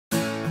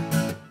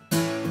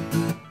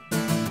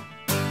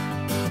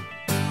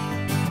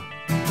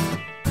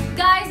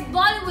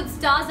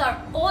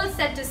are all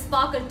set to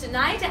sparkle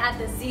tonight at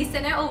the Zee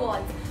Cine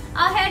Awards.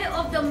 Ahead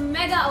of the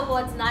mega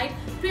awards night,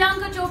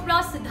 Priyanka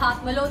Chopra,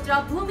 Sidharth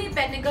Malhotra, Bhumi,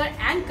 Pednekar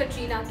and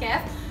Katrina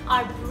Kaif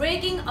are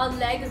breaking a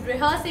leg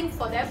rehearsing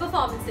for their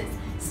performances.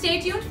 Stay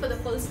tuned for the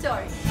full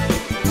story.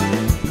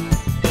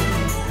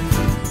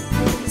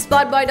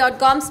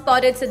 SpotboyE.com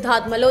spotted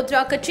Sidharth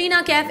Malhotra,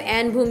 Katrina Kaif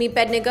and Bhumi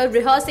Pednekar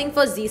rehearsing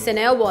for Zee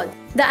Cine Awards.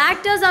 The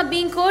actors are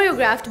being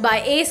choreographed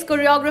by ace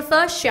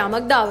choreographer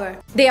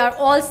Shyam. They are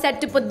all set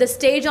to put the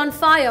stage on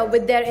fire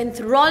with their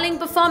enthralling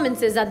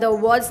performances at the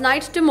awards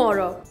night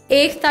tomorrow.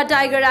 Ekta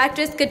Tiger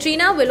actress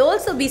Katrina will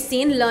also be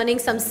seen learning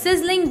some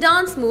sizzling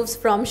dance moves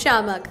from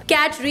Shyam.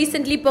 Kat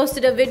recently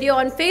posted a video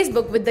on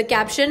Facebook with the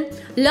caption,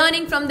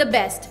 "Learning from the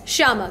best,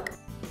 Shyam."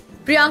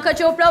 Priyanka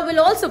Chopra will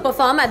also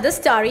perform at the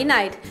starry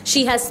night.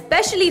 She has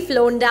specially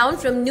flown down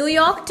from New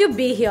York to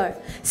be here.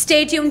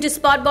 Stay tuned to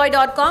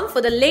SpotboyE.com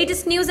for the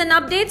latest news and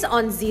updates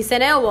on Zee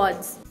Cine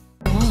Awards.